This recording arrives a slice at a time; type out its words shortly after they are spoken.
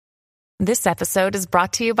This episode is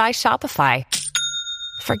brought to you by Shopify.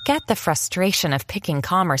 Forget the frustration of picking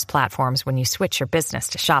commerce platforms when you switch your business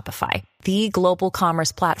to Shopify, the global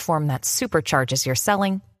commerce platform that supercharges your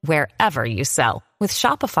selling wherever you sell. With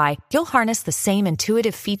Shopify, you'll harness the same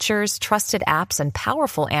intuitive features, trusted apps, and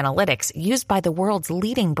powerful analytics used by the world's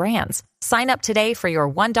leading brands. Sign up today for your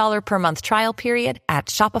 $1 per month trial period at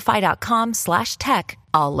shopify.com/tech,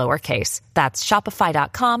 all lowercase. That's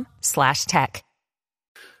shopify.com/tech.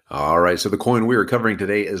 All right, so the coin we are covering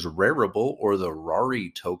today is Rarible, or the RARI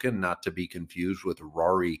token, not to be confused with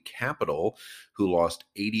RARI Capital, who lost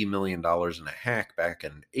 $80 million in a hack back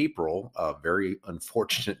in April. A very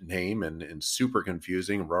unfortunate name and super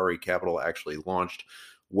confusing. RARI Capital actually launched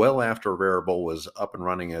well after Rarible was up and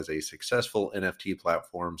running as a successful NFT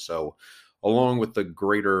platform. So along with the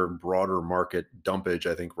greater, broader market dumpage,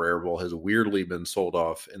 I think Rarible has weirdly been sold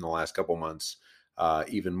off in the last couple months.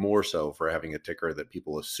 Even more so for having a ticker that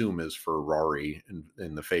people assume is for RARI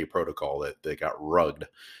in the Fey protocol that got rugged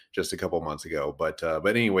just a couple months ago. But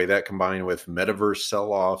anyway, that combined with metaverse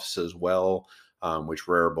sell-offs as well, which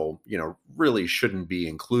Rarible, really shouldn't be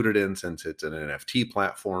included in since it's an NFT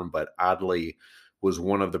platform, but oddly was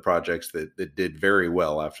one of the projects that did very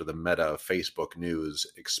well after the Meta Facebook news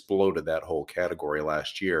exploded that whole category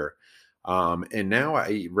last year. And now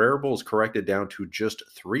Rarible is corrected down to just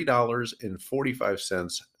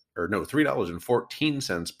 $3.45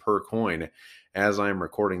 $3.14 per coin as I'm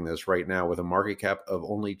recording this right now, with a market cap of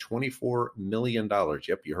only $24 million.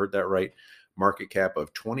 Yep, you heard that right. Market cap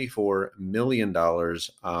of $24 million,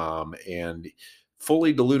 and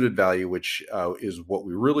fully diluted value, which is what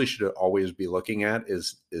we really should always be looking at,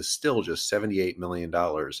 is still just $78 million.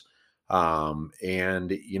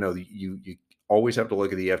 And you always have to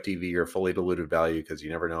look at the FDV or fully diluted value, because you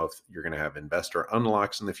never know if you're going to have investor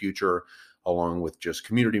unlocks in the future, along with just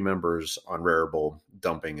community members on Rarible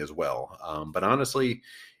dumping as well. But honestly,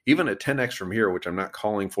 even a 10x from here, which I'm not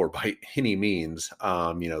calling for by any means,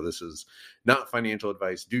 this is not financial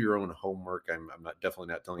advice. Do your own homework. I'm definitely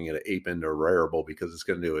not telling you to ape into Rarible because it's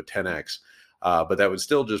going to do a 10x. But that would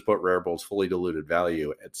still just put Rarible's fully diluted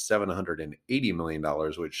value at $780 million,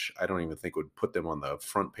 which I don't even think would put them on the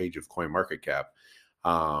front page of CoinMarketCap.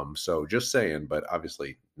 So just saying, but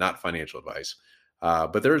obviously not financial advice.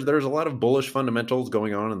 But there's a lot of bullish fundamentals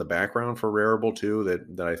going on in the background for Rarible too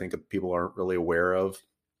that I think people aren't really aware of.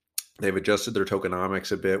 They've adjusted their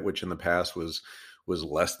tokenomics a bit, which in the past was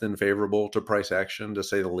less than favorable to price action, to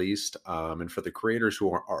say the least. And for the creators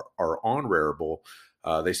who are on Rarible,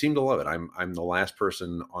 they seem to love it. I'm the last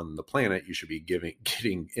person on the planet you should be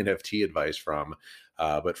getting NFT advice from.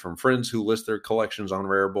 But from friends who list their collections on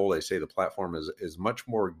Rarible, they say the platform is much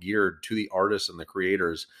more geared to the artists and the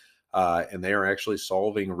creators. And they are actually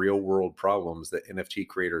solving real world problems that NFT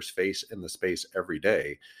creators face in the space every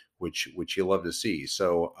day, which you love to see.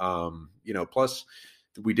 So, plus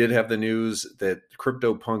we did have the news that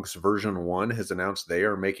CryptoPunks version 1 has announced they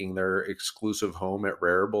are making their exclusive home at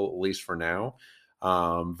Rarible, at least for now.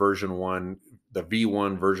 Version 1, the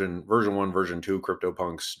V1 version 1, version 2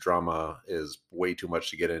 CryptoPunks drama is way too much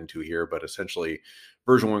to get into here, but essentially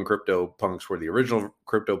version 1 CryptoPunks were the original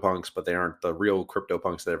CryptoPunks, but they aren't the real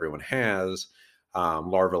CryptoPunks that everyone has.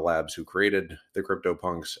 Larva Labs, who created the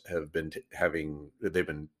CryptoPunks, have been they've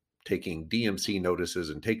been taking DMC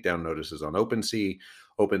notices and takedown notices on OpenSea.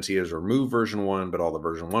 OpenSea has removed version 1, but all the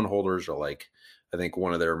version 1 holders are like, I think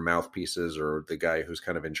one of their mouthpieces, or the guy who's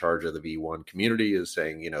kind of in charge of the V1 community, is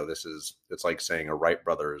saying, it's like saying a Wright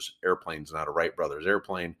brothers airplane's not a Wright brothers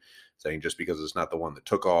airplane, saying just because it's not the one that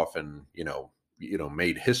took off and,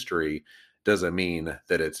 made history doesn't mean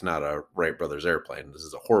that it's not a Wright brothers airplane. This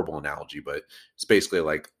is a horrible analogy, but it's basically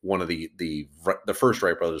like one of the first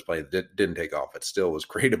Wright brothers plane that didn't take off. It still was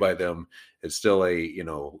created by them. It's still a,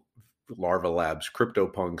 Larva Labs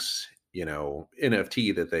CryptoPunks,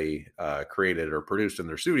 NFT that they created or produced in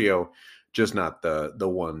their studio, just not the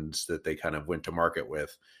ones that they kind of went to market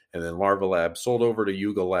with. And then Larva Labs sold over to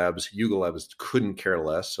Yuga Labs. Yuga Labs couldn't care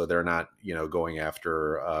less, so they're not, going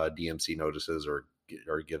after DMC notices or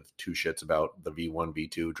give two shits about the V1,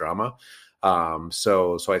 V2 drama.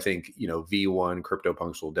 So I think, V1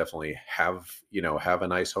 CryptoPunks will definitely have a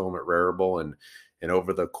nice home at Rarible, and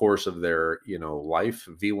over the course of their, life,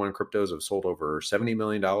 V1 cryptos have sold over $70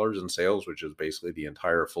 million in sales, which is basically the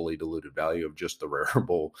entire fully diluted value of just the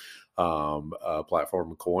Rarible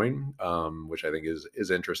platform coin, which I think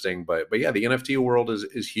is interesting. But yeah, the NFT world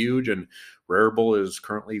is huge, and Rarible is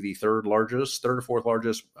currently the third or fourth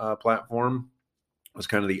largest platform. It was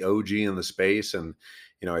kind of the OG in the space, and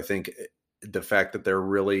I think the fact that they're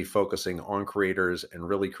really focusing on creators and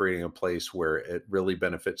really creating a place where it really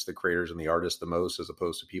benefits the creators and the artists the most, as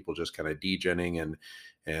opposed to people just kind of degenning and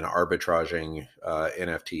arbitraging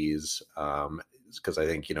NFTs. Because I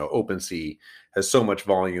think, OpenSea has so much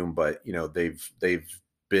volume, but they've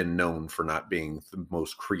been known for not being the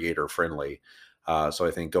most creator friendly. So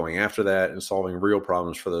I think going after that and solving real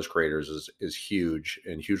problems for those creators is huge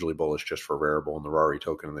and hugely bullish just for Rarible and the RARI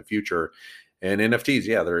token in the future. And NFTs,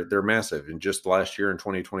 yeah, they're massive. And just last year in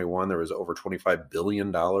 2021, there was over $25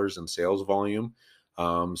 billion in sales volume.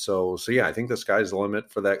 So yeah, I think the sky's the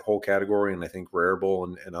limit for that whole category, and I think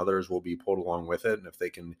Rarible and others will be pulled along with it. And if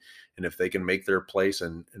they can make their place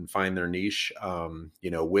and find their niche,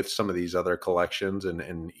 with some of these other collections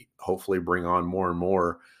and hopefully bring on more and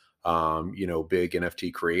more big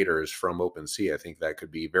NFT creators from OpenSea, I think that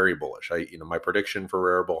could be very bullish. My prediction for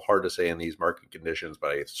Rarible, hard to say in these market conditions, but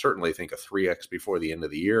I certainly think a 3x before the end of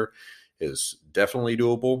the year is definitely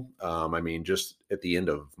doable. Just at the end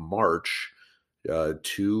of March, 3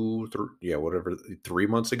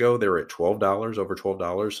 months ago, they were at $12, over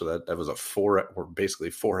 $12. So that was we're basically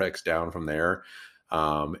 4x down from there.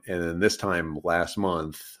 And then this time last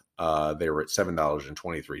month, they were at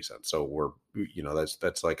 $7.23. So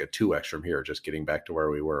that's like a 2x from here, just getting back to where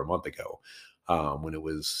we were a month ago, when it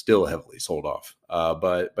was still heavily sold off.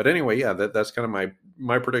 But anyway, yeah, that's kind of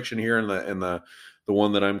my prediction here, and the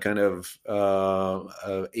one that I'm kind of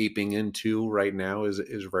aping into right now is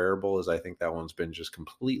Rarible, is I think that one's been just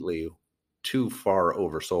completely too far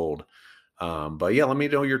oversold. But yeah, let me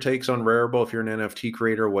know your takes on Rarible. If you're an NFT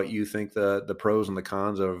creator, what you think the pros and the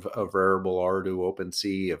cons of Rarible are to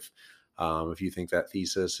OpenSea. If you think that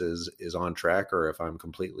thesis is on track, or if I'm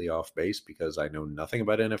completely off base because I know nothing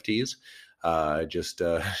about NFTs. Just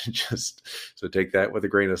so take that with a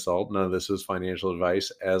grain of salt. None of this is financial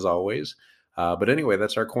advice, as always. But anyway,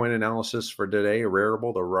 that's our coin analysis for today.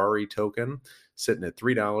 Rarible, the RARI token, sitting at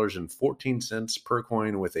 $3.14 per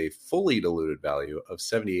coin, with a fully diluted value of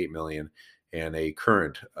 $78 million and a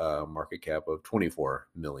current market cap of $24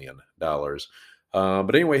 million.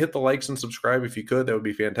 But anyway, hit the likes and subscribe if you could. That would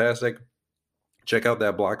be fantastic. Check out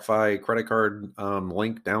that BlockFi credit card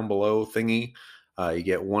link down below thingy. You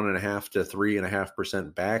get 1.5% to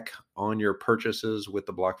 3.5% back on your purchases with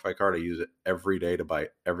the BlockFi card. I use it every day to buy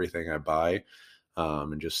everything I buy,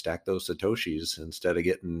 and just stack those Satoshis instead of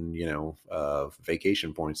getting,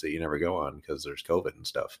 vacation points that you never go on because there's COVID and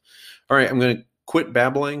stuff. All right, I'm going to quit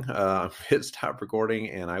babbling, hit stop recording,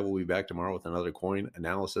 and I will be back tomorrow with another coin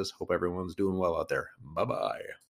analysis. Hope everyone's doing well out there. Bye-bye.